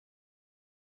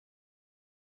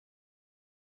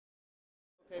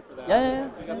Okay for that. Yeah.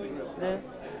 Yeah.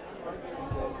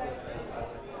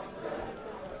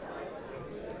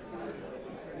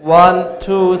 One,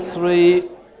 two, three.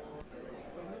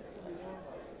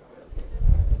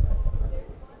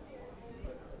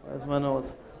 Where's my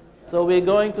nose? So we're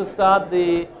going to start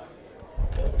the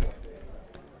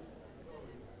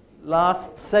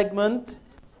last segment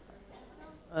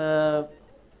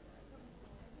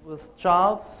with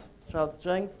Charles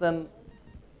Jencks, then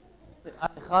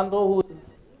Alejandro, who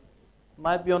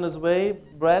might be on his way,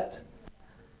 Brett,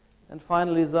 and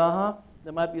finally Zaha.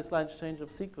 There might be a slight change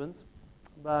of sequence,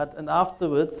 and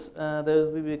afterwards there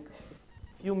will be a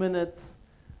few minutes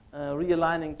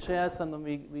realigning chairs, and then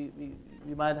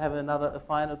we might have a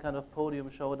final kind of podium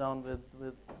showdown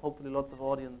with hopefully lots of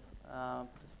audience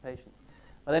participation.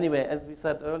 But anyway, as we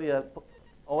said earlier,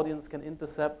 audience can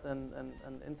intercept and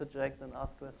interject and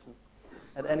ask questions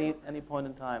at any point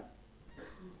in time.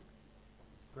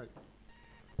 Great.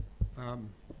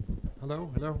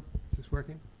 Hello. Is this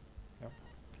working?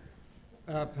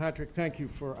 Yeah. Patrik, thank you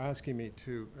for asking me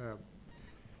to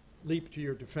leap to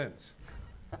your defense.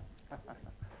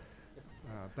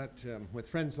 But with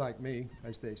friends like me,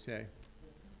 as they say.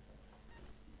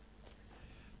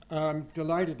 I'm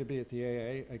delighted to be at the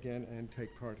AA again and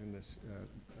take part in this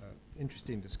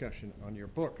interesting discussion on your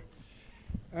book.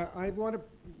 I want to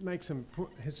make some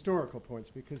historical points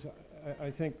because I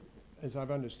think, as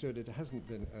I've understood, it hasn't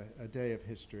been a day of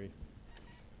history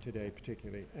today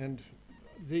particularly. And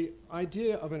the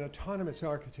idea of an autonomous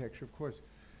architecture, of course,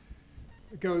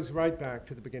 goes right back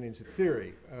to the beginnings of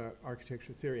theory,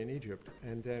 architecture theory in Egypt,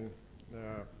 and then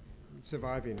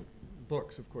surviving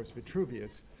books, of course,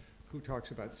 Vitruvius, who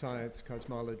talks about science,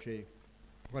 cosmology,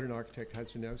 what an architect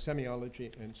has to know,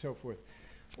 semiology, and so forth,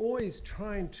 always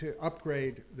trying to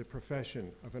upgrade the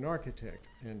profession of an architect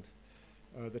and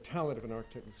the talent of an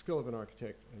architect, the skill of an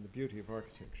architect, and the beauty of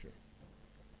architecture.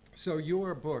 So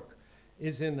your book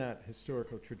is in that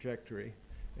historical trajectory,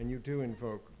 and you do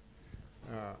invoke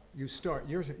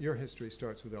your history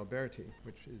starts with Alberti,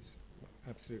 which is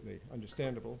absolutely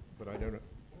understandable, but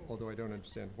although I don't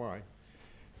understand why.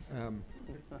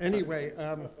 Anyway,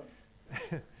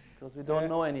 because we don't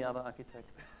know any other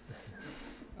architects.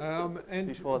 And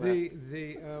before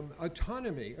the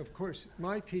autonomy, of course,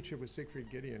 my teacher was Siegfried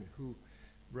Gideon, who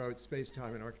wrote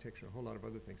Space-Time and Architecture, a whole lot of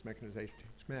other things, mechanization.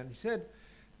 Man, he said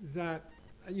that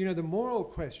the moral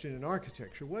question in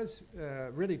architecture was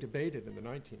really debated in the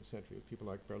 19th century with people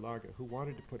like Berlage, who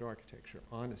wanted to put architecture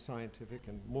on a scientific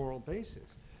and moral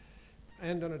basis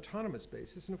and an autonomous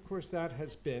basis. And of course, that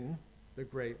has been the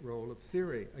great role of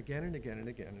theory again and again and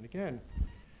again and again,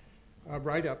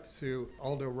 right up through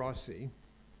Aldo Rossi,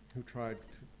 who tried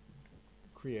to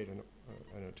create an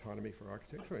autonomy for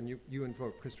architecture, and you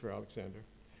invoke Christopher Alexander.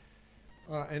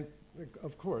 And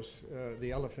of course,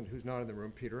 the elephant who's not in the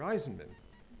room, Peter Eisenman,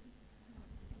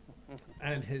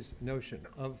 and his notion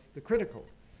of the critical,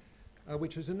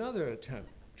 which is another attempt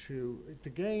to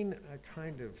gain a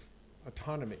kind of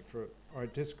autonomy for our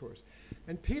discourse.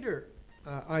 And Peter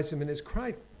Eisenman is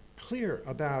quite clear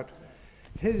about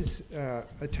his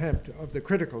attempt of the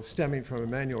critical stemming from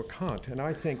Immanuel Kant, and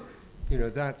I think,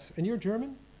 that's, and you're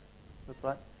German? That's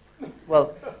right.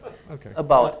 Well, okay.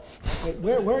 About.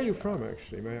 Where are you from,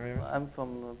 actually, may I ask? I'm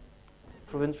from a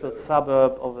provincial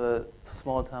suburb of a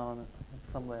small town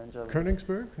somewhere in Germany.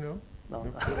 Königsberg? No?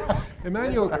 No.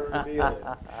 Immanuel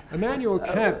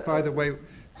Kant, by the way,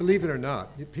 believe it or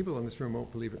not, people in this room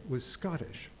won't believe it, was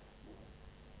Scottish.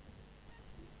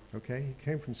 Okay, he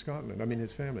came from Scotland. I mean,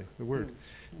 his family, the word,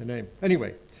 the name.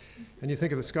 Anyway, and you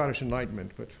think of the Scottish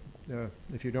Enlightenment, but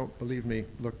if you don't believe me,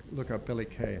 look up Billy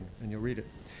Kay and you'll read it.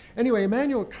 Anyway,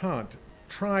 Immanuel Kant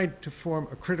tried to form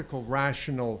a critical,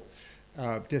 rational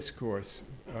discourse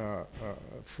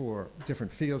for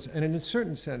different fields, and in a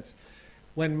certain sense,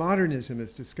 when modernism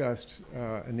is discussed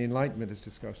and the Enlightenment is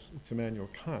discussed, it's Immanuel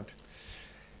Kant.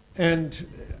 And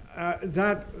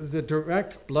the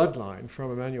direct bloodline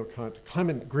from Immanuel Kant,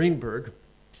 Clement Greenberg,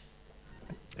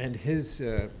 and his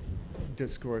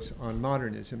discourse on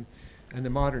modernism and the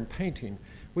modern painting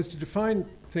was to define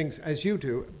things as you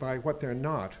do by what they're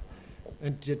not,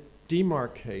 and to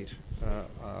demarcate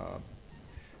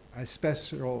a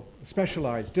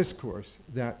specialized discourse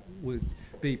that would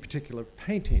be particular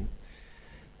painting.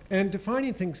 And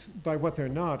defining things by what they're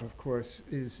not, of course,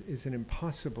 is an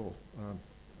impossible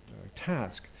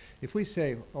task. If we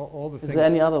say all the things... Is there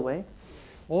any other way?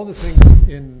 All the things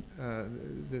in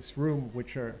this room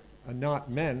which are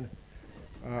not men,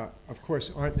 of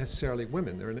course, aren't necessarily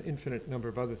women. There are an infinite number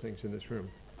of other things in this room.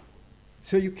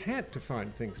 So you can't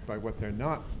define things by what they're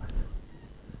not,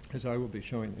 as I will be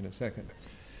showing in a second.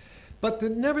 But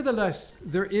nevertheless,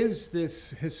 there is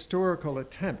this historical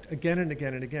attempt again and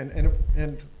again and again,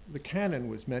 and the canon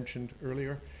was mentioned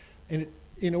earlier. And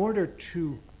in order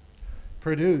to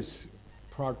produce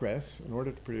progress, in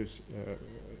order to produce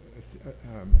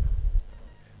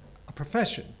a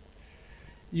profession,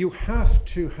 you have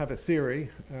to have a theory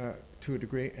to a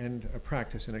degree and a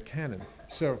practice and a canon.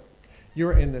 So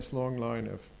you're in this long line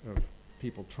of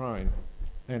people trying,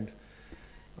 and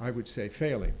I would say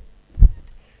failing.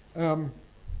 There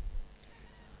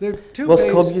are two Was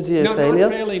ways. Corbusier a failure?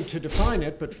 Not failing to define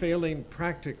it, but failing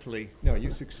practically. No,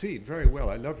 you succeed very well.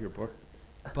 I love your book,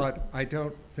 but I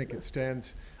don't think it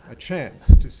stands a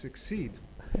chance to succeed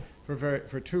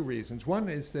for two reasons. One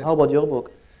is that. How about your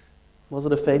book? Was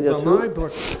it a failure Well,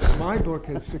 too? my book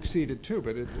has succeeded too,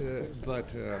 but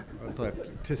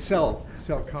to sell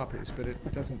copies, but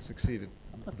it doesn't succeed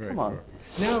very far.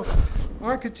 Now,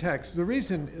 architects. The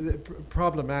reason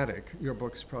problematic, your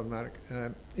book is problematic,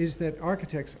 is that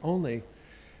architects only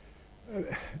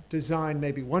design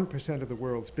maybe 1% of the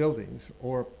world's buildings,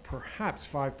 or perhaps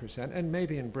 5%, and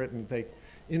maybe in Britain they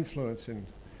influence and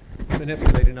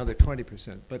manipulate another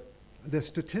 20%. But the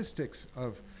statistics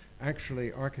of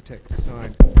actually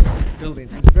architect-designed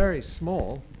buildings is very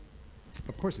small.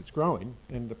 Of course, it's growing,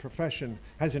 and the profession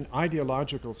has an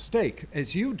ideological stake,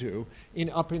 as you do,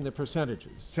 in upping the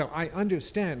percentages. So I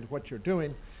understand what you're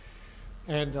doing,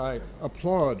 and I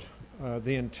applaud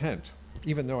the intent,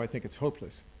 even though I think it's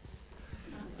hopeless.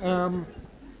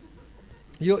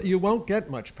 You won't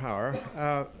get much power,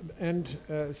 and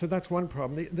so that's one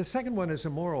problem. The second one is a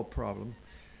moral problem.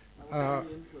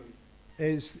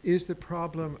 Is the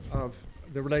problem of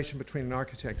the relation between an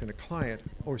architect and a client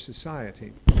or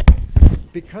society.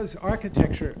 Because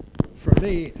architecture, for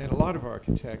me and a lot of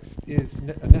architects, is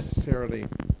a necessarily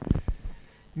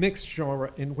mixed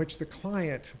genre in which the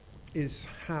client is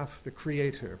half the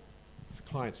creator. It's the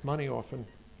client's money often,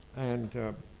 and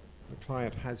the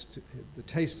client has the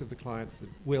taste of the client's, the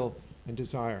will and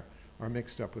desire are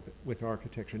mixed up with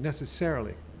architecture,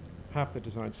 necessarily half the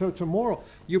design. So it's a moral,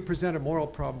 you present a moral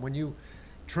problem when you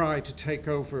try to take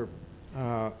over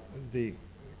the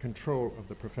control of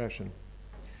the profession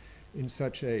in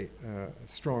such a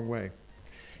strong way.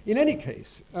 In any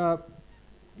case,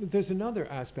 there's another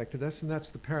aspect to this, and that's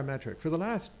the parametric. For the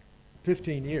last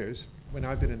 15 years, when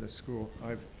I've been in this school,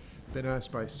 I've been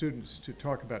asked by students to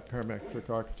talk about parametric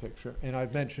architecture, and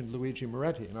I've mentioned Luigi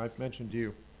Moretti, and I've mentioned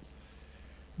you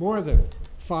more than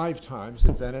 5 times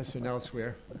in Venice and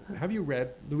elsewhere. Have you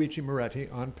read Luigi Moretti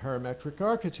on parametric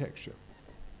architecture?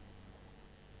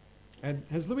 And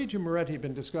has Luigi Moretti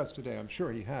been discussed today? I'm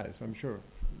sure he has. I'm sure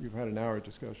you've had an hour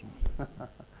discussion.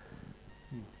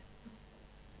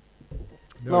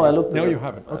 No, I looked. No, you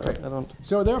haven't. Okay. I don't.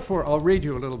 So therefore, I'll read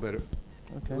you a little bit of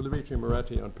Okay. Luigi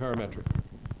Moretti on parametric.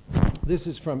 This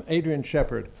is from Adrian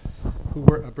Shepherd,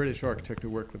 a British architect who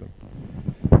worked with him.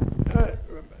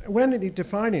 When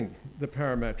defining the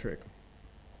parametric,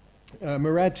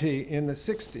 Moretti in the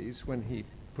 60s, when he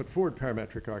put forward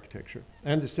parametric architecture,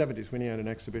 and the 70s, when he had an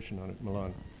exhibition on it in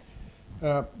Milan,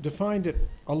 defined it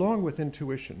along with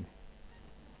intuition.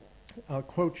 I'll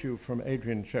quote you from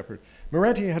Adrian Shepherd.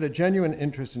 Moretti had a genuine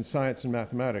interest in science and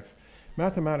mathematics.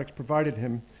 Mathematics provided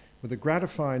him with a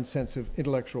gratifying sense of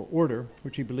intellectual order,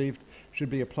 which he believed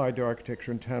should be applied to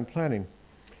architecture and town planning.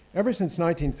 Ever since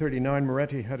 1939,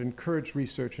 Moretti had encouraged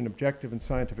research in objective and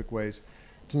scientific ways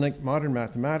to link modern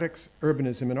mathematics,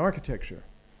 urbanism, and architecture.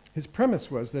 His premise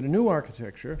was that a new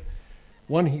architecture,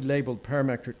 one he labeled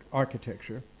parametric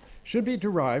architecture, should be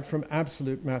derived from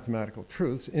absolute mathematical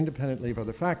truths independently of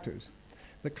other factors.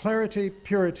 The clarity,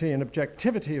 purity, and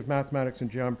objectivity of mathematics and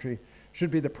geometry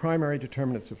should be the primary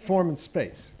determinants of form and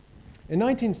space. In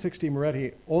 1960,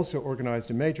 Moretti also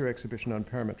organized a major exhibition on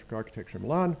parametric architecture in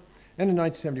Milan, and in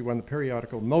 1971, the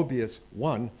periodical Mobius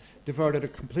I devoted a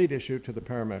complete issue to the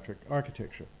parametric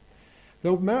architecture.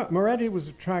 Though Moretti was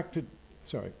attracted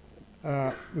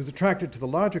to the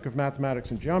logic of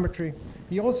mathematics and geometry,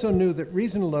 he also knew that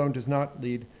reason alone does not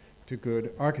lead to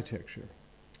good architecture.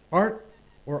 Art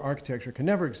or architecture can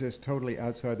never exist totally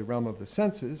outside the realm of the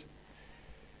senses,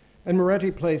 and Moretti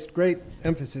placed great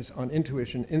emphasis on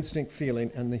intuition, instinct,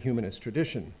 feeling, and the humanist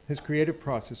tradition. His creative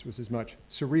process was as much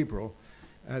cerebral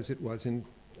as it was in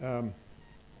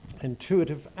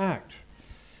intuitive act.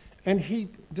 And he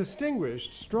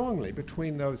distinguished strongly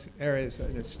between those areas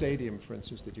in a stadium, for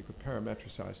instance, that you could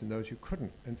parametricize and those you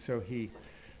couldn't. And so he,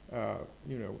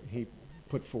 he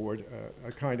put forward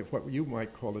a kind of what you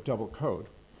might call a double code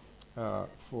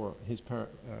for his,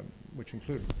 which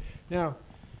included. Now,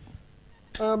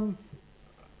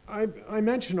 I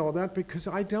mention all that because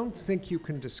I don't think you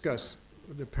can discuss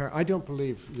I don't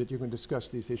believe that you can discuss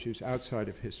these issues outside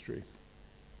of history.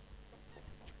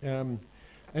 And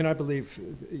I believe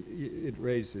it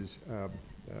raises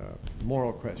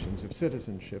moral questions of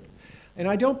citizenship. And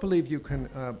I don't believe you can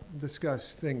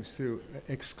discuss things through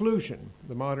exclusion,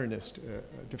 the modernist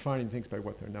defining things by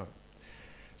what they're not.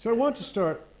 So I want to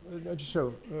start, just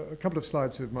show a couple of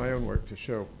slides of my own work to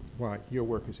show why your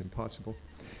work is impossible.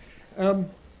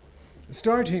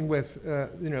 Starting with,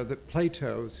 the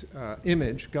Plato's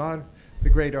image, God, the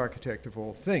great architect of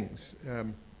all things.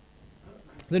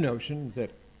 The notion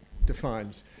that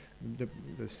defines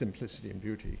the simplicity and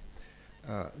beauty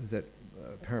that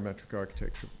parametric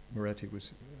architecture Moretti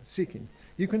was seeking.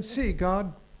 You can see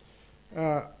God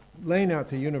laying out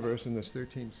the universe in this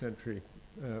 13th century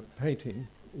painting,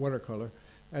 watercolor,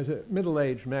 as a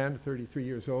middle-aged man, 33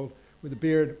 years old, with a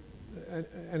beard and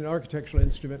an architectural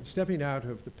instrument, stepping out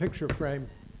of the picture frame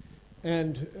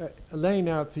and laying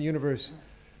out the universe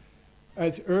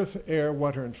as earth, air,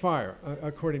 water, and fire,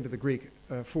 according to the Greek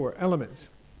 4 elements.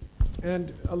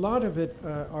 And a lot of it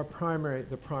are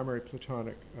the primary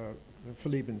Platonic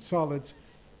Phileban solids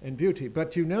and beauty.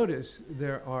 But you notice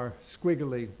there are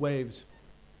squiggly waves.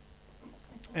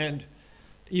 And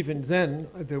even then,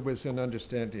 there was an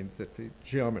understanding that the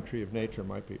geometry of nature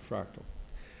might be fractal.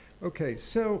 Okay,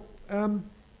 so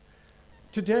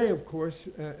today, of course,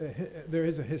 there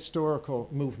is a historical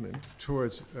movement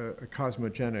towards a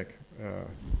cosmogenic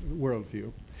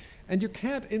worldview. And you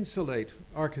can't insulate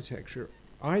architecture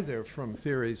either from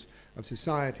theories of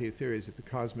society, theories of the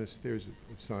cosmos, theories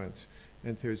of science,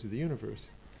 and theories of the universe.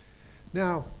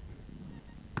 Now,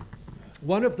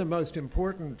 one of the most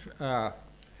important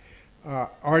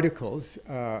articles,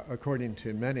 according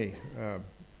to many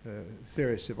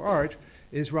theorists of art,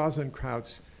 is Rosalind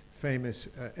Krauss's famous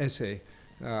essay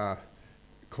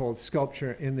called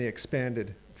Sculpture in the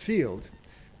Expanded Field,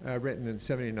 written in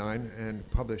 '79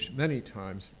 and published many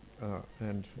times,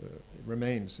 and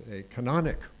remains a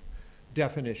canonic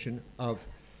definition of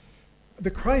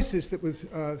the crisis that was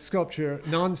sculpture,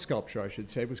 non-sculpture, I should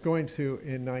say, was going through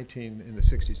in the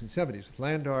 60s and 70s with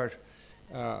land art,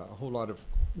 a whole lot of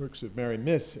works of Mary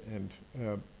Miss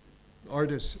and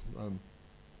artists,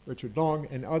 Richard Long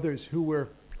and others who were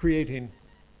creating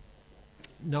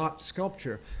not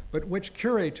sculpture, but which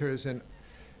curators and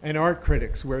art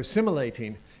critics were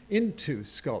assimilating into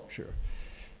sculpture.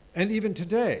 And even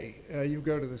today, you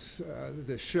go to this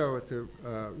show at the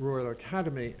Royal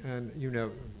Academy and you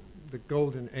know the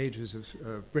golden ages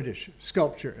of British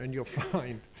sculpture, and you'll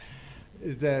find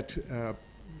that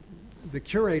the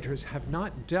curators have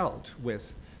not dealt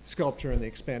with sculpture in the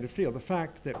expanded field. The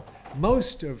fact that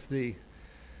most of the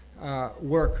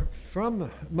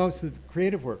most of the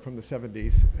creative work from the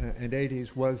 70s and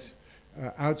 80s was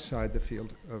outside the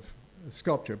field of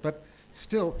sculpture, but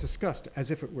still discussed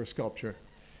as if it were sculpture.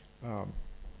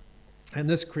 And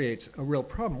this creates a real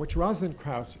problem, which Rosalind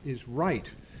Krauss is right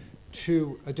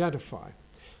to identify.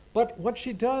 But what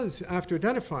she does after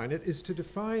identifying it is to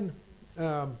define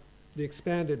the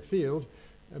expanded field,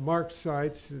 marked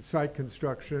sites, site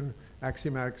construction,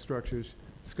 axiomatic structures,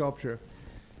 sculpture.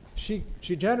 She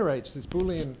generates this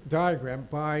Boolean diagram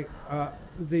by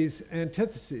these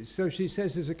antitheses. So she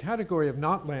says there's a category of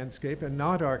not landscape and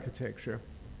not architecture,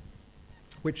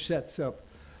 which sets up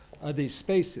these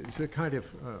spaces, a kind of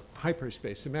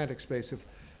hyperspace, semantic space of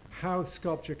how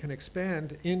sculpture can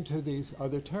expand into these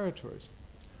other territories.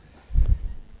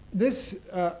 This,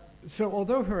 so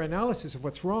although her analysis of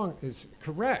what's wrong is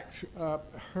correct,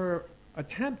 her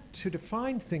attempt to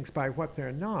define things by what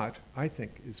they're not, I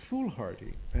think, is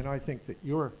foolhardy. And I think that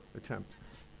your attempt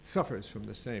suffers from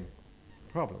the same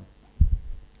problem.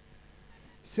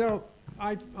 So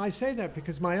I say that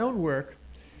because my own work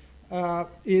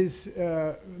is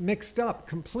mixed up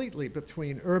completely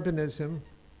between urbanism.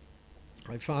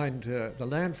 I find the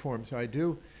landforms I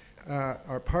do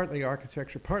are partly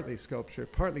architecture, partly sculpture,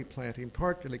 partly planting,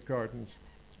 partly gardens,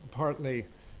 partly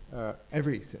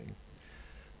everything,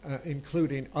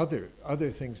 including other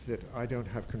things that I don't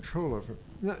have control over.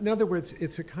 In other words,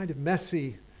 it's a kind of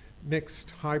messy,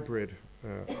 mixed hybrid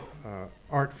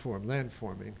art form,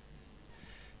 landforming.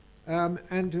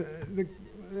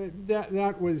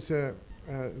 That was a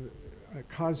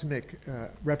cosmic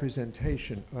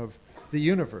representation of the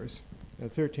universe,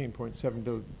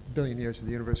 13.7 billion years of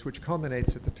the universe, which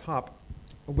culminates at the top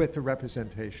with the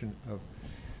representation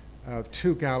of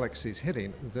two galaxies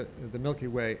hitting, the Milky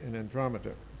Way and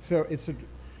Andromeda. So it's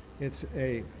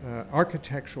a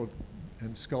architectural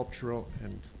and sculptural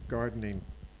and gardening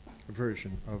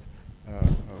version of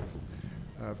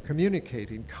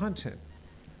communicating content.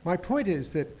 My point is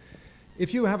that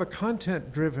if you have a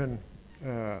content-driven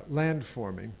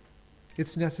landforming,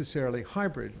 it's necessarily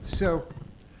hybrid. So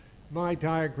my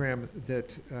diagram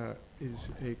that is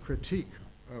a critique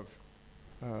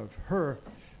of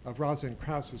Rosa and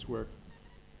Krauss's work.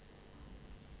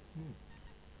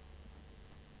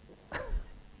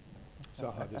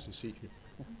 Zaha, there's a seat here.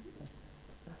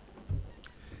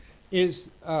 Is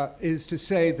to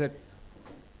say that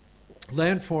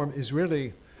landform is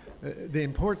really the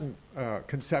important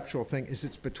conceptual thing is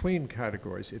it's between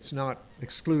categories. It's not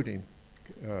excluding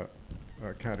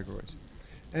categories.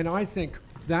 And I think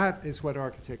that is what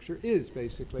architecture is,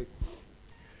 basically.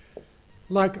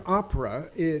 Like opera,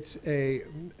 it's a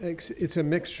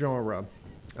mixed genre,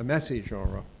 a messy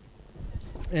genre,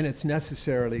 and it's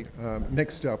necessarily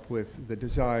mixed up with the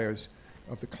desires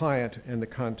of the client and the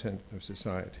content of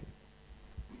society.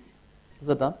 Is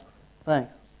that done?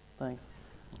 Thanks. Thanks.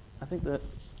 I think that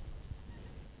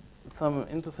some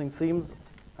interesting themes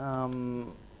I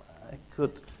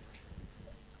could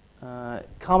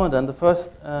comment on. The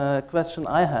first question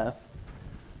I have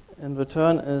in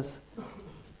return is,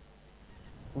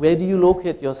 where do you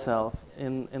locate yourself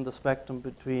in the spectrum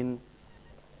between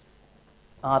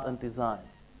art and design?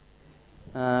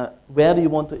 Where do you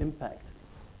want to impact?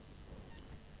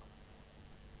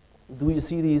 Do you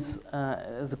see these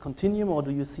as a continuum, or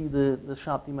do you see the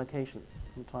sharp demarcation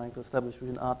I'm trying to establish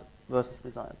between art versus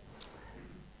design?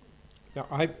 Now,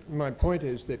 my point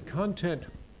is that content,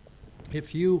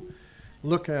 if you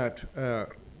look at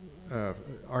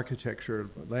architecture,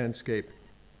 landscape,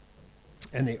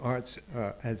 and the arts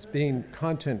as being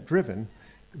content-driven,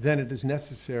 then it is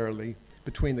necessarily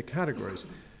between the categories.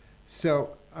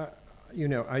 So, you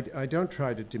know, I don't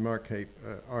try to demarcate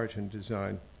art and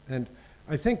design. And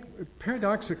I think,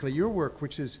 paradoxically, your work,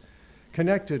 which is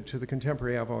connected to the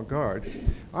contemporary avant-garde,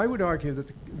 I would argue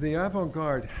that the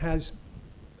avant-garde has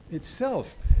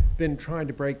itself been trying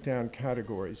to break down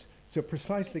categories. So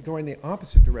precisely going the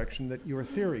opposite direction that your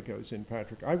theory goes in,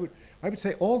 Patrik. I would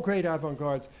say all great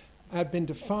avant-gardes have been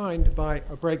defined by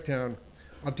a breakdown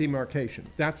of demarcation.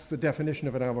 That's the definition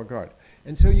of an avant-garde.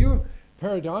 And so you're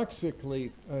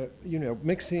paradoxically, you know,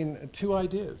 mixing two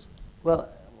ideas. Well,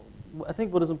 I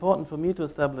think what is important for me to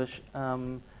establish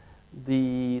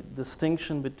the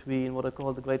distinction between what I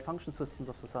call the great function systems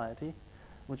of society,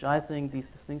 which I think these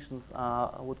distinctions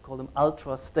are, I would call them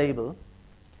ultra-stable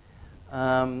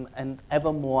and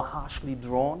ever more harshly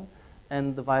drawn,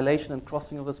 and the violation and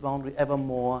crossing of this boundary ever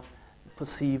more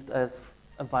perceived as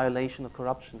a violation of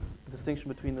corruption. The distinction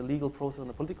between the legal process and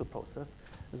the political process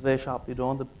is very sharply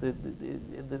drawn.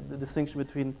 The distinction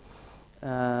between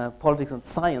politics and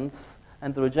science,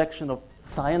 and the rejection of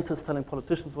scientists telling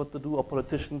politicians what to do, or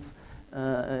politicians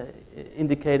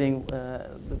indicating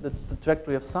the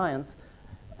trajectory of science.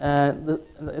 I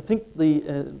think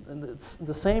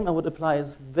the same I would apply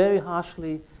is very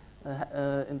harshly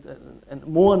and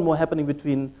more happening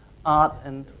between art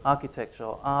and architecture,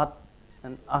 or art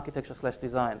and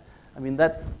architecture/design. I mean,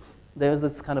 there's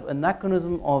this kind of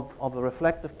anachronism of a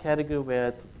reflective category where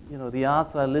it's, you know, the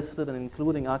arts are listed and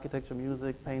including architecture,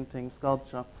 music, painting,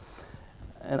 sculpture.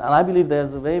 And I believe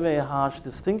there's a very, very harsh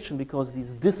distinction because these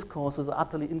discourses are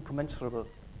utterly incommensurable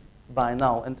by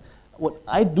now. And what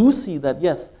I do see that,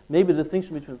 yes, maybe the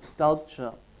distinction between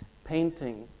sculpture,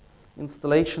 painting,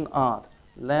 installation art,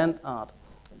 land art,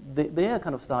 they are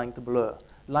kind of starting to blur.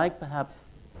 Like perhaps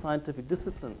scientific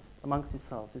disciplines amongst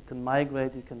themselves. You can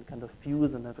migrate, you can kind of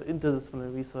fuse and have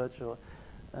interdisciplinary research. Or,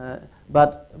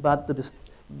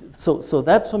 so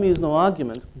that for me is no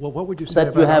argument. Well, what would you say that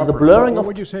about you have opera? the blurring what of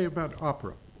would you say about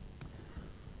opera?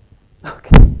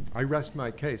 Okay. I rest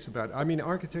my case about. I mean,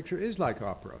 architecture is like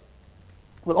opera.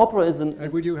 Well, opera is an.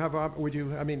 And would you have? Would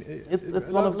you? I mean, it's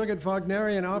one of, look at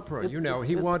Wagnerian opera. You know,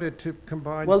 he wanted to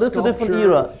combine. Well, that's a different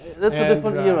era. That's a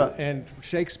different era. And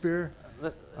Shakespeare.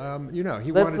 You know,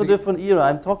 he that's wanted. That's a different era.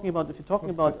 I'm talking about. If you're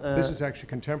talking about. This is actually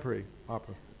contemporary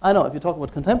opera. I know. If you're talking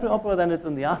about contemporary opera, then it's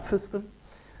in the art system,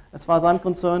 as far as I'm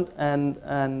concerned, and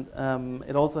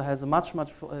it also has a much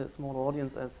smaller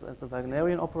audience as the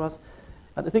Wagnerian operas.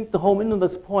 And I think to home in on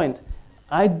this point,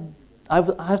 I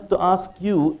have to ask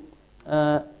you,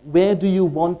 where do you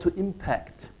want to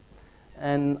impact?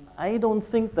 And I don't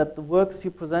think that the works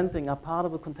you're presenting are part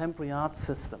of a contemporary art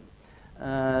system,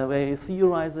 where you're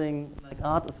theorizing like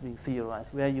art is being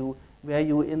theorized, where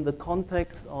you in the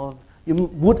context of, you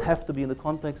would have to be in the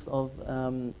context of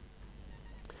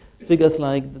figures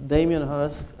like Damien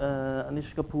Hirst,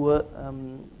 Anish Kapoor,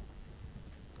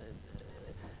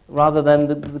 rather than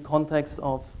the context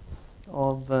of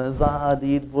Zaha,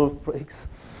 Hadid, Wolf Briggs.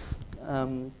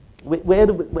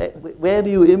 where do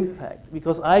you impact?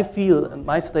 Because I feel, and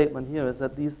my statement here is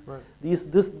that these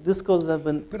discourses have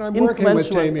been But I'm working with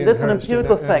Damien That's an Hirst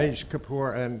empirical and fact. H.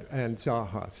 Kapoor and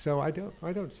Zaha, so I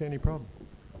don't see any problem.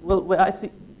 Well, where I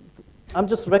see, I'm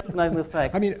just recognizing the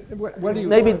fact. I mean, what do you...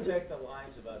 Maybe affect the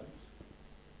lives of others?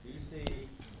 Do you see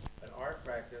an art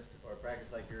practice or a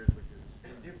practice like yours, which is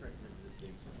indifferent to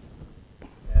distinctions,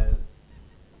 as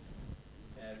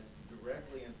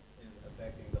directly in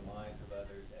affecting the minds of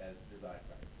others as design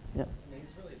practice? Yeah. I mean,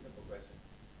 it's really a simple question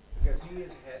because he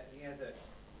has an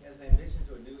ambition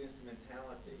to a new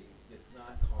instrumentality. It's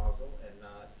not causal and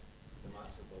not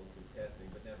demonstrable through testing,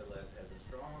 but nevertheless has a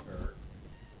stronger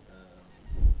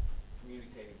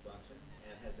communicating function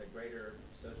and has a greater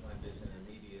social ambition and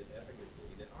immediate efficacy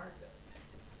than art does.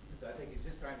 So I think he's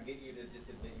just trying to get you to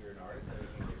just admit you're an artist so he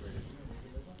can get rid of you and we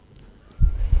can move on.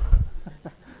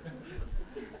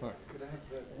 Could I have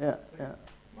the... Yeah, yeah.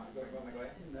 My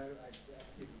glasses? No, I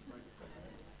keep it right.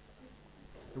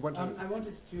 I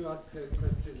wanted to ask a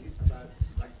question about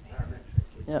like parametrics,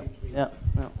 which Yeah, seemed to me yeah,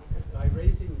 yeah. by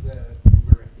raising the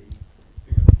numeric,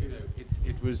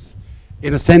 it was,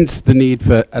 in a sense, the need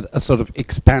for a sort of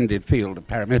expanded field of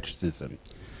parametricism.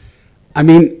 I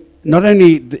mean, not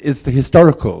only is the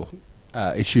historical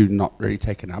issue not really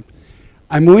taken up,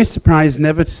 I'm always surprised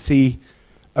never to see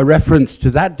a reference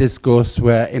to that discourse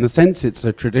where, in a sense, it's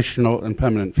a traditional and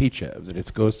permanent feature of the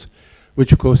discourse,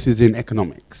 which, of course, is in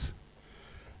economics.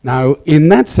 Now, in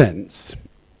that sense,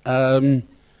 in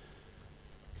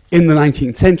the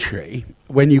 19th century,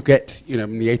 when you get,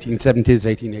 in the 1870s,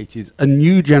 1880s, a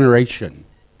new generation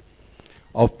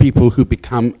of people who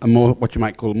become a more, what you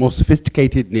might call, more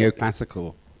sophisticated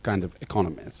neoclassical kind of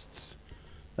economists,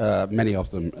 many of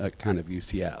them at kind of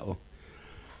UCL,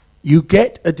 you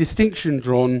get a distinction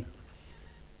drawn.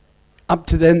 Up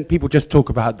to then, people just talk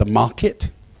about the market.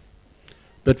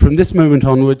 But from this moment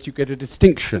onwards, you get a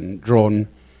distinction drawn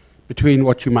between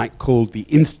what you might call the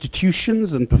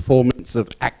institutions and performance of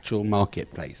actual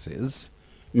marketplaces,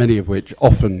 many of which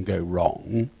often go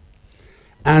wrong,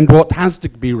 and what has to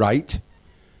be right,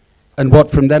 and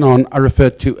what from then on are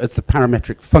referred to as the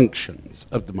parametric functions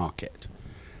of the market.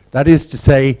 That is to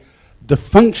say, the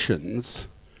functions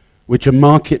which a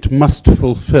market must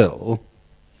fulfill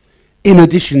in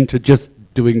addition to just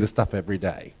doing the stuff every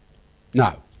day.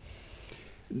 Now,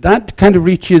 that kind of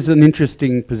reaches an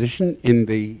interesting position in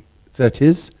the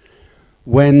 30s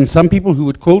when some people who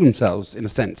would call themselves, in a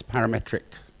sense, parametric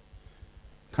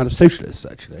kind of socialists,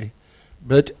 actually,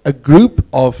 but a group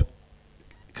of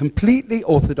completely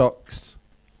orthodox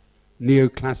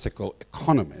neoclassical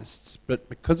economists, but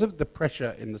because of the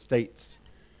pressure in the States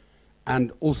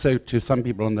and also to some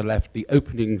people on the left, the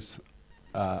openings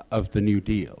of the New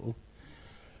Deal,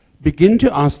 begin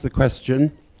to ask the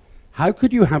question, how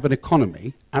could you have an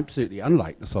economy, absolutely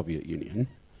unlike the Soviet Union,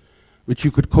 which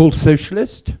you could call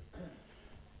socialist,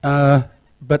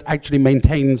 but actually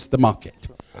maintains the market,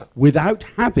 without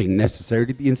having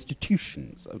necessarily the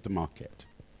institutions of the market?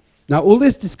 Now, all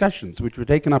these discussions, which were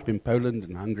taken up in Poland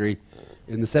and Hungary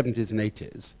in the 70s and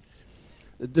 80s,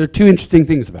 there are two interesting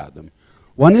things about them.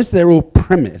 One is they're all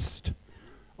premised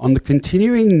on the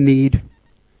continuing need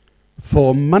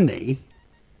for money,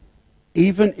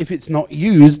 even if it's not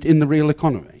used in the real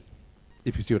economy,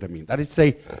 if you see what I mean. That is to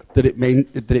say that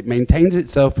it maintains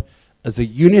itself as a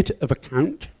unit of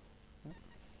account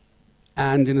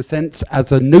and, in a sense,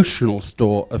 as a notional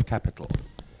store of capital.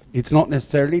 It's not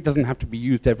necessarily, doesn't have to be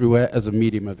used everywhere as a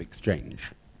medium of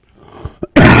exchange.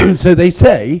 So they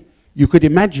say you could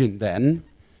imagine then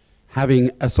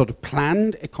having a sort of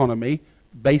planned economy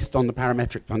based on the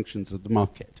parametric functions of the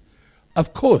market.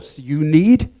 Of course, you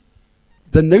need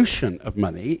the notion of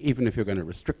money, even if you're going to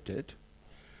restrict it,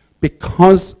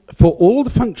 because for all the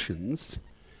functions,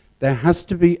 there has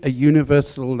to be a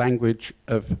universal language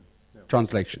of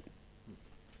translation.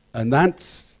 And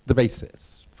that's the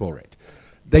basis for it.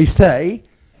 They say,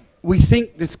 we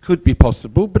think this could be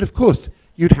possible, but of course,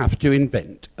 you'd have to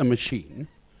invent a machine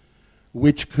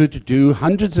which could do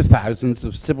hundreds of thousands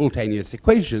of simultaneous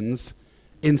equations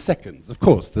in seconds. Of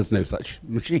course, there's no such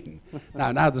machine.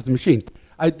 Now there's a machine.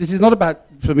 This is not about,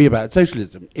 for me, about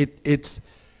socialism.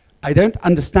 I don't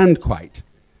understand quite.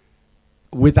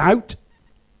 Without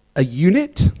a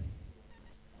unit,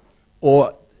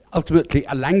 or ultimately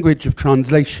a language of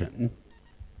translation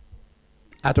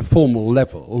at a formal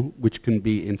level, which can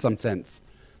be, in some sense,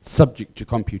 subject to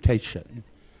computation,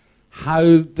 how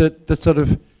the sort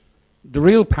of the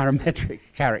real parametric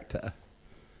character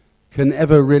can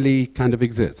ever really kind of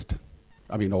exist,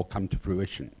 I mean, or come to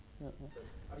fruition.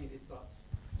 I mean, it's us.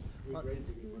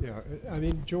 Yeah, I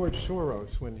mean, George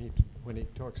Soros, when he when he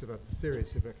talks about the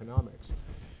theories of economics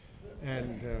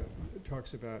and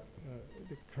talks about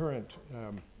the current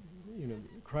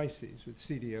crises with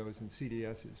CDOs and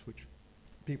CDSs, which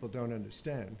people don't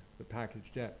understand, the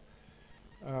package debt,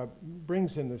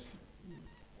 brings in this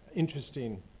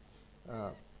interesting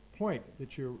point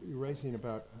that you're raising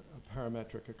about a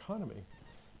parametric economy.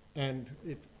 And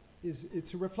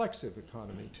it's a reflexive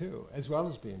economy too, as well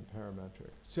as being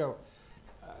parametric. So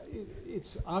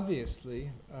it's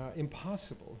obviously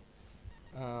impossible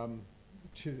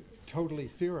to totally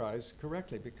theorize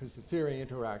correctly, because the theory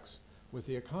interacts with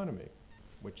the economy,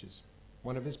 which is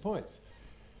one of his points.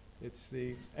 It's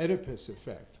the Oedipus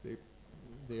effect,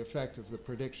 the effect of the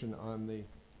prediction on the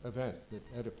event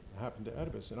that happened to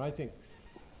Oedipus. And I think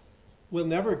we'll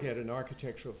never get an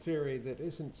architectural theory that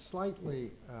isn't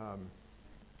slightly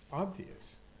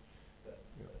obvious.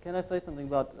 Can I say something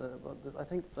about this? I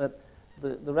think that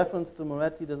the reference to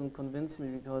Moretti doesn't convince me,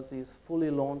 because he's fully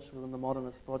launched within the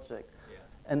modernist project. Yeah.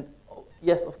 And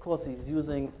yes, of course, he's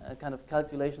using kind of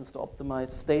calculations to optimize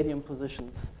stadium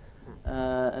positions.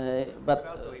 But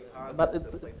also he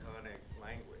posits the Platonic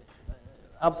language.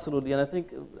 Absolutely, and I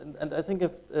think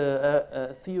if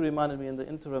a theory reminded me in the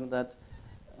interim that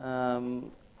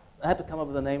I had to come up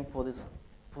with a name for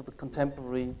the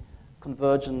contemporary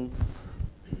convergence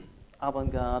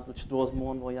avant-garde, which draws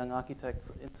more and more young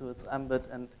architects into its ambit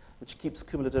and which keeps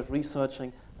cumulative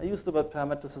researching. I used the word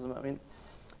parametricism. I mean,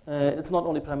 it's not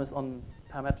only premised on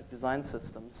parametric design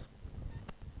systems.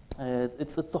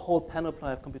 It's the whole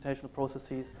panoply of computational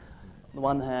processes. On the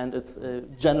one hand, it's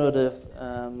generative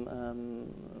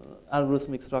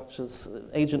algorithmic structures,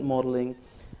 agent modeling,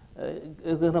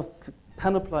 a kind of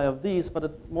panoply of these,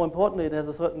 but more importantly, it has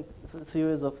a certain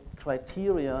series of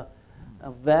criteria,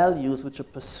 values which are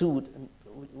pursued and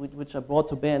which are brought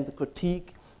to bear in the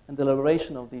critique and the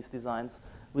elaboration of these designs,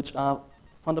 which are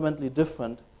fundamentally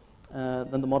different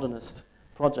than the modernist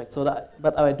project.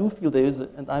 But I do feel there is,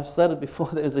 and I've said it before,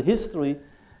 there is a history,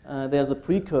 there's a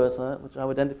precursor, which I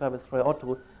would identify with Frei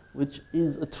Otto, which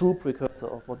is a true precursor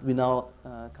of what we now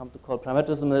come to call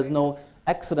parametrism. There's no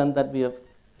accident that we have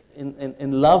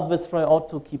in love with Frei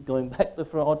Otto, keep going back to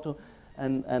Frei Otto,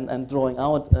 and drawing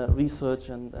out research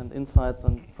and insights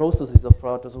and processes of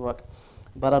Frei Otto's work.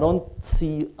 But I don't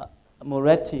see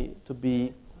Moretti to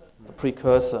be a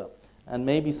precursor. And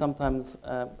maybe sometimes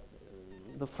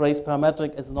the phrase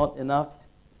parametric is not enough,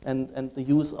 and the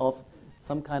use of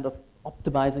some kind of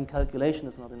optimizing calculation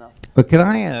is not enough. But can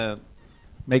I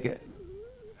make it?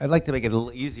 I'd like to make it a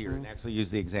little easier and actually use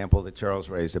the example that Charles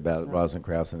raised about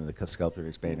Rosenkrauss and the sculptor in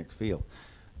Hispanic field.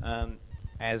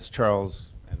 As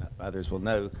Charles and others will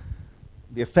know,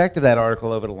 the effect of that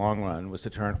article over the long run was to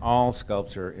turn all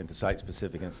sculpture into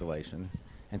site-specific installation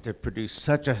and to produce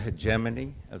such a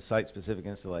hegemony of site-specific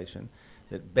installation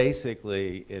that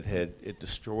basically it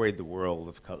destroyed the world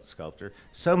of sculpture,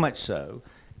 so much so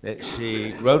that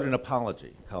she wrote an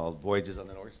apology called Voyages on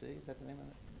the North Sea. Is that the name of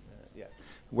it? Yeah.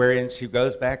 Wherein she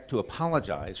goes back to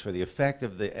apologize for the effect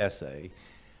of the essay.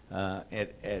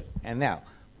 And now,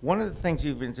 one of the things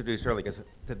you've introduced earlier, because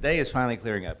today is finally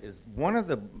clearing up, is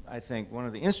I think one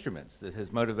of the instruments that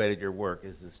has motivated your work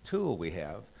is this tool we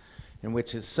have, in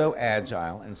which is so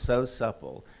agile and so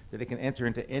supple that it can enter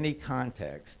into any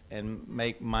context and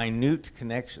make minute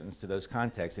connections to those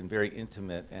contexts in very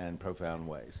intimate and profound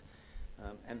ways.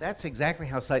 And that's exactly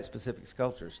how site-specific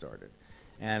sculpture started.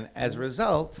 And as a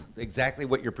result, exactly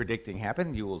what you're predicting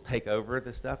happened. You will take over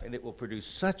the stuff, and it will produce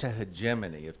such a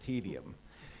hegemony of tedium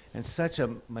and such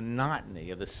a monotony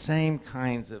of the same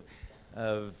kinds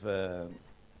of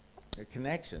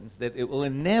connections that it will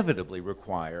inevitably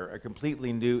require a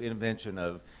completely new invention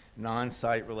of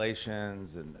non-site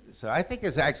relations. And so I think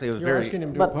it's actually a You're asking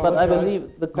him to but I apologize?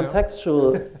 believe the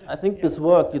contextual, I think this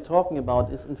work you're talking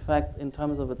about is in fact, in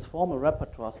terms of its formal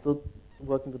repertoire, still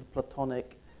working with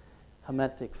Platonic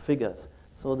hermetic figures.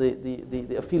 So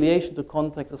the affiliation to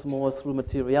context is more through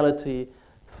materiality,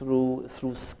 through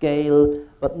scale,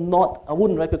 but not, I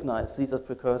wouldn't recognize these as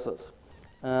precursors.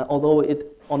 Although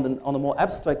it, on a more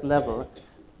abstract level,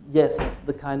 yes,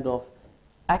 the kind of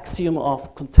axiom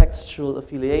of contextual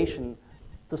affiliation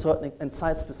to a certain extent,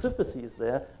 site specificity is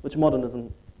there, which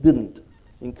modernism didn't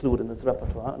include in its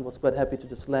repertoire, and was quite happy to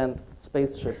just land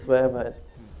spaceships wherever it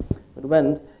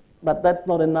went. But that's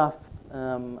not enough.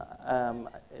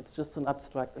 It's just an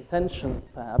abstract intention,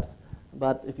 perhaps.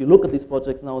 But if you look at these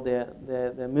projects now, they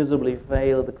miserably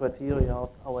fail the criteria of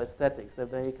our aesthetics. They're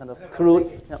very kind of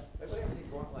crude. Yeah.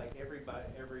 Like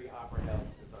every opera house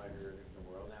designer in the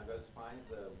world now goes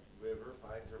finds a river,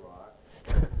 finds a rock,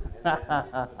 and then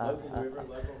it's a local river,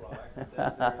 local rock, and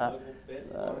then there's a local bent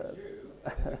on a Jew,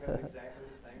 and it becomes exactly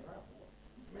the same problem.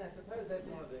 suppose that's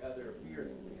one of the other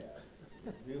fears we have.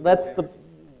 New That's the. identity.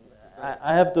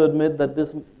 I have to admit that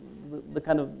this, the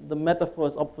kind of the metaphor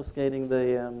is obfuscating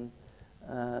the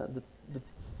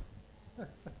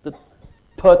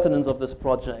pertinence of this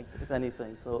project, if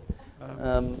anything. So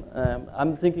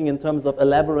I'm thinking in terms of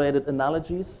elaborated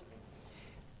analogies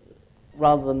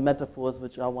rather than metaphors,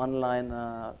 which are one-line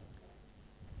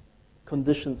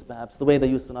conditions, perhaps, the way they're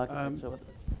used in architecture.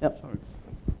 Yep. Sorry.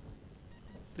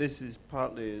 This is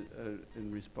partly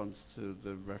in response to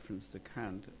the reference to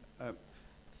Kant.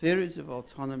 Theories of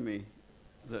autonomy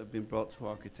that have been brought to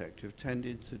architecture have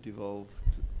tended to devolve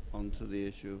onto the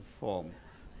issue of form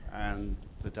and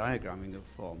the diagramming of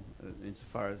form,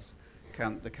 insofar as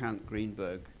the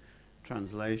Kant-Greenberg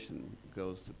translation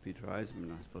goes to Peter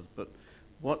Eisenman, I suppose. But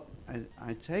what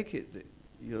I take it that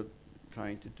you're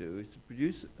trying to do is to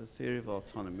produce a theory of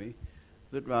autonomy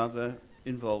that rather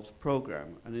involves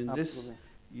program. And in Absolutely. this,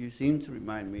 you seem to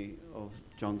remind me of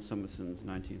John Summerson's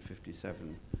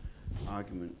 1957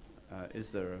 argument, is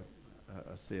there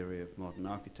a theory of modern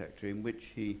architecture, in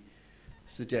which he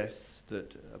suggests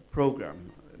that a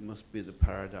program must be the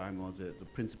paradigm or the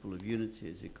principle of unity,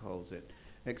 as he calls it,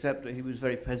 except that he was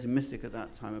very pessimistic at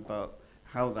that time about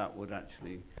how that would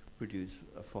actually produce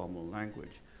a formal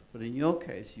language. But in your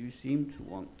case, you seem to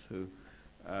want to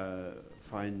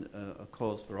find a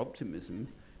cause for optimism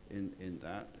in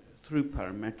that through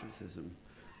parametricism.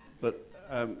 But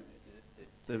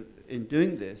in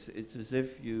doing this, it's as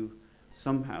if you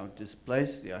somehow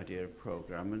displace the idea of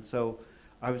program. And so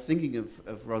I was thinking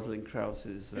of Rosalind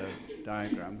Krauss's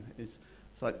diagram. It's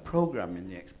like program in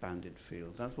the expanded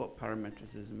field. That's what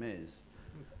parametricism is.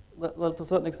 Well, to a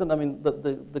certain extent, I mean,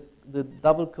 the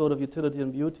double code of utility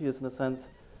and beauty is, in a sense,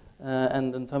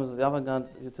 and in terms of the avant-garde,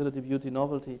 utility, beauty,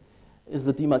 novelty, is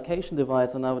the demarcation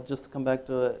device. And I would just come back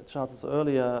to Charles's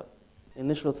earlier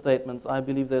initial statements. I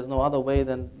believe there's no other way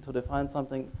than to define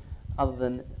something other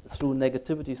than through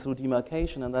negativity, through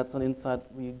demarcation, and that's an insight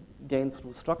we gained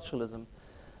through structuralism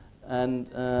and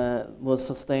was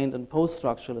sustained in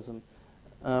post-structuralism.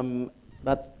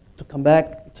 But to come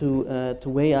back to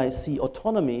way I see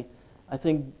autonomy, I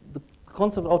think the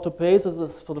concept of autopoiesis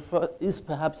is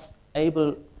perhaps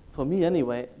able, for me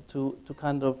anyway, to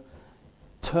kind of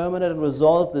terminate and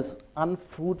resolve this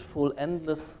unfruitful,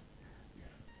 endless,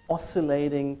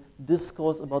 oscillating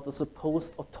discourse about the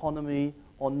supposed autonomy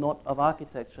or not of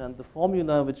architecture. And the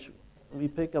formula which we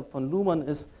pick up from Luhmann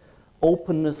is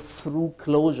openness through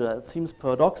closure. It seems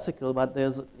paradoxical, but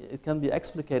it can be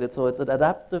explicated. So it's an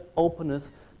adaptive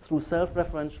openness through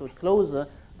self-referential closure.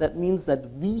 That means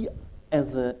that we,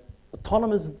 as an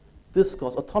autonomous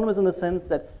discourse, autonomous in the sense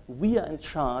that we are in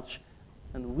charge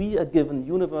and we are given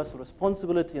universal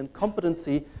responsibility and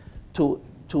competency to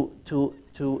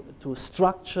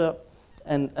structure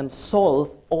and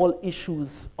solve all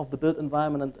issues of the built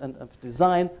environment and of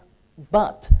design,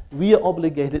 but we are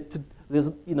obligated to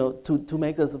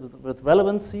make this with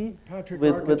relevancy, Patrik,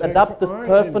 with adaptive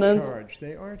permanence.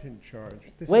 They aren't in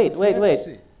charge. This Wait. is a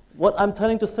fantasy. What I'm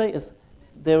trying to say is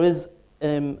there is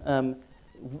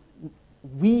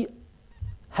we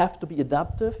have to be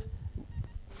adaptive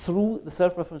through the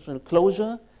self-referential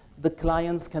closure. The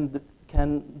clients can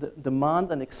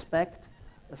demand and expect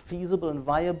a feasible and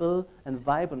viable and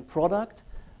vibrant product,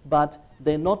 but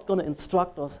they're not going to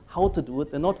instruct us how to do it.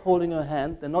 They're not holding our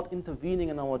hand. They're not intervening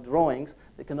in our drawings.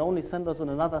 They can only send us on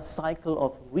another cycle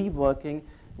of reworking,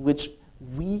 which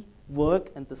we work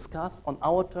and discuss on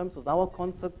our terms, with our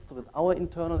concepts, with our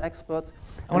internal experts.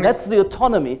 And that's the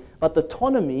autonomy. But the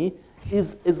autonomy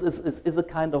is a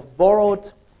kind of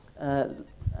borrowed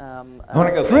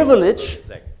privilege.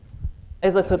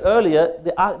 As I said earlier,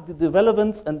 the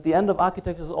relevance and the end of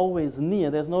architecture is always near.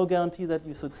 There's no guarantee that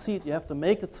you succeed. You have to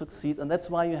make it succeed, and that's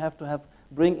why you have to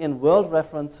bring in world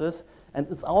references. And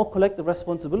it's our collective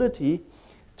responsibility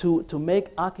to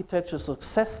make architecture a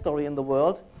success story in the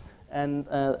world. And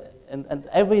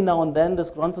every now and then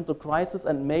this runs into crisis,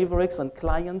 and mavericks and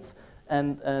clients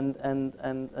and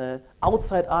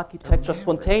outside architecture,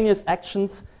 spontaneous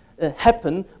actions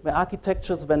happen where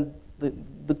architectures, when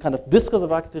the kind of discourse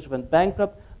of architecture went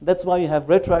bankrupt. That's why you have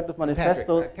retroactive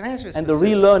manifestos and the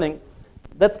relearning.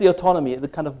 That's the autonomy, the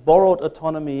kind of borrowed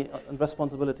autonomy and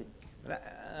responsibility.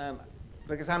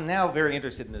 Because I'm now very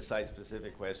interested in this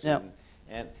site-specific question.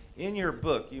 Yeah. And in your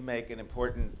book, you make an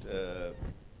important,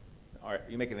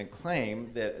 you make an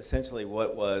claim that essentially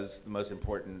what was the most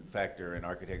important factor in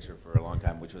architecture for a long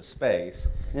time, which was space,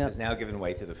 has now given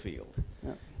way to the field.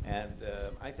 Yeah. And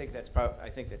I think that's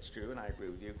true, and I agree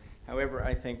with you. However,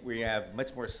 I think we have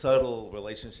much more subtle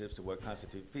relationships to what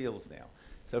constitute fields now.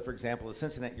 So for example, the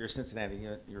Cincinnati,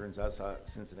 you're in Zaha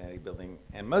Cincinnati building,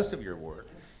 and most of your work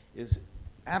is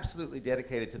absolutely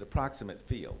dedicated to the proximate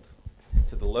field,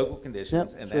 to the local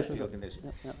conditions and that field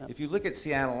condition. If you look at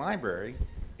Seattle Library,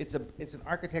 it's an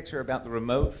architecture about the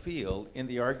remote field in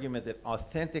the argument that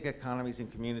authentic economies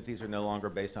and communities are no longer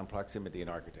based on proximity in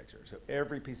architecture. So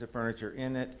every piece of furniture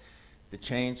in it, the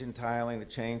change in tiling, the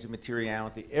change in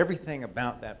materiality, everything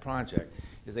about that project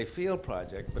is a field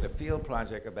project, but a field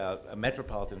project about a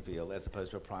metropolitan field as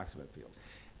opposed to a proximate field.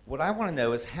 What I want to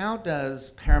know is, how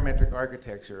does parametric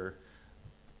architecture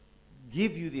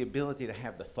give you the ability to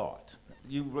have the thought?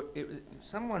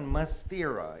 Someone must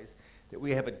theorize that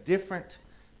we have a different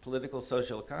political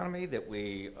social economy, that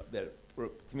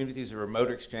communities of remote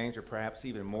exchange are perhaps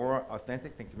even more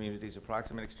authentic than communities of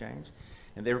proximate exchange.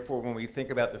 And therefore, when we think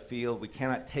about the field, we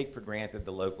cannot take for granted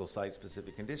the local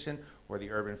site-specific condition or the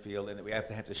urban field, and that we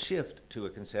have to shift to a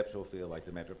conceptual field like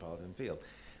the metropolitan field.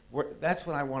 That's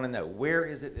what I want to know. Where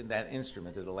is it in that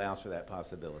instrument that allows for that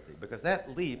possibility? Because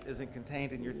that leap isn't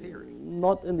contained in your theory.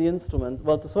 Not in the instrument.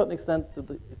 Well, to a certain extent,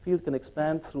 the field can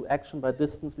expand through action by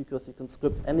distance, because you can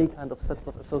script any kind of sets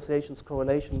of associations,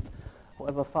 correlations,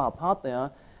 however far apart they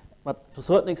are. But to a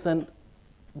certain extent,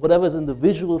 whatever is in the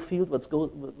visual field, which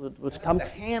comes.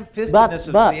 The ham-fistedness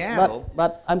of Seattle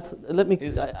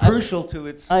is crucial to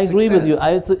its success. I agree with you.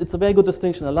 It's a very good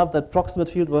distinction. I love that proximate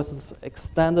field versus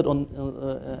expanded on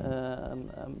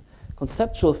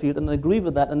conceptual field, and I agree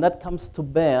with that. And that comes to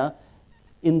bear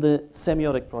in the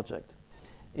semiotic project,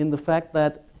 in the fact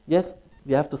that, yes,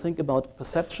 we have to think about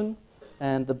perception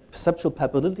and the perceptual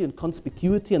palpability and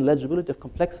conspicuity and legibility of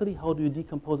complexity. How do you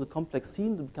decompose a complex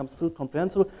scene that becomes still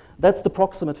comprehensible? That's the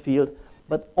proximate field.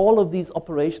 But all of these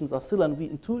operations are still, and we're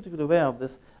intuitively aware of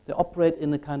this, they operate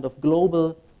in a kind of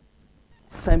global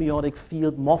semiotic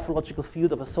field, morphological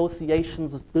field of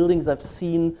associations of buildings I've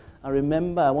seen, I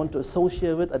remember, I want to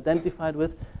associate with, identify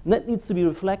with, and that needs to be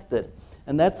reflected.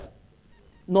 And that's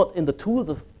not in the tools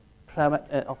of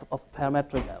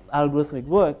parametric algorithmic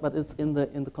work, but it's in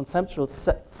the conceptual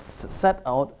set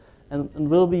out, and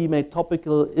will be made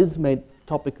topical, is made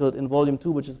topical in volume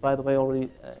 2, which is, by the way, already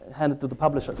handed to the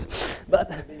publishers.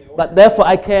 But therefore,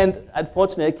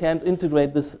 unfortunately, I can't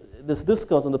integrate this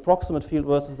discourse on the proximate field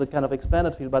versus the kind of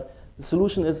expanded field. But the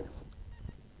solution is,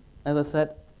 as I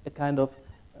said, a kind of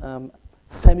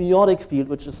semiotic field,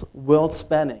 which is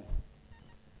world-spanning.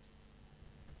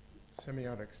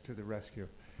 Semiotics to the rescue.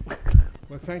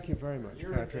 Well, thank you very much,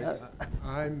 Patrik.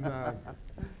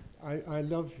 I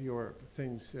love your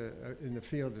things in the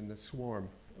field in the swarm,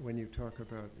 when you talk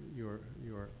about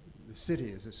the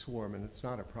city as a swarm, and it's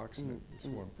not a proximate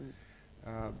swarm.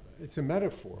 It's a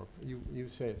metaphor. You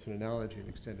say it's an analogy, an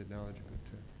extended analogy, but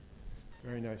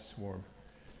very nice swarm.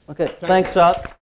 Okay, thanks, Charles.